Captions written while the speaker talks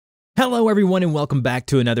Hello everyone and welcome back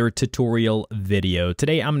to another tutorial video.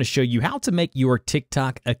 Today I'm going to show you how to make your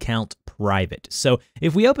TikTok account private. So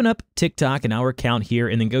if we open up TikTok and our account here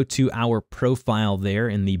and then go to our profile there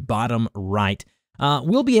in the bottom right,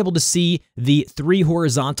 we'll be able to see the three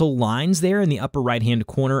horizontal lines there in the upper right-hand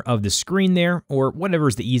corner of the screen there, or whatever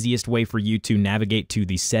is the easiest way for you to navigate to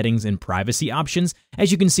the settings and privacy options.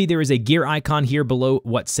 As you can see, there is a gear icon here below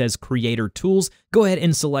what says Creator Tools. Go ahead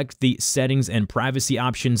and select the settings and privacy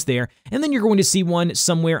options there, and then you're going to see one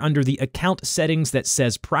somewhere under the account settings that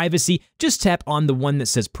says privacy. Just tap on the one that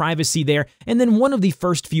says privacy there, and then one of the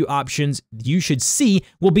first few options you should see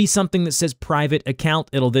will be something that says private account.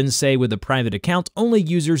 It'll then say with a private account, only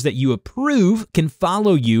users that you approve can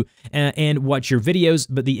follow you and watch your videos,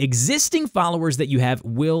 but the existing followers that you have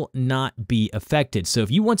will not be affected. So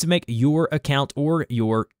if you want to make your account or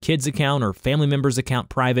your kid's account or family member's account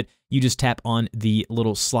private, you just tap on the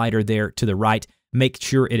little slider there to the right. Make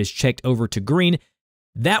sure it is checked over to green.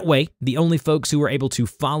 That way, the only folks who are able to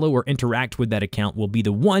follow or interact with that account will be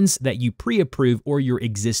the ones that you pre-approve or your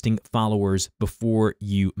existing followers before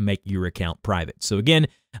you make your account private. So again,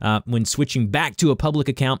 when switching back to a public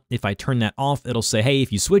account, if I turn that off, it'll say, hey,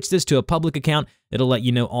 if you switch this to a public account, it'll let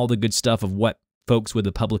you know all the good stuff of what folks with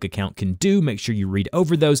a public account can do. Make sure you read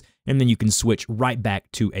over those, and then you can switch right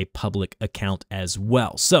back to a public account as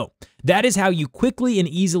well. So that is how you quickly and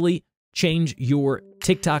easily change your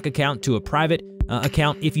TikTok account to a private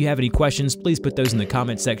account. If you have any questions, please put those in the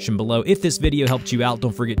comment section below. If this video helped you out,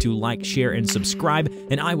 don't forget to like, share, and subscribe,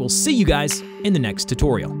 and I will see you guys in the next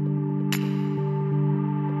tutorial.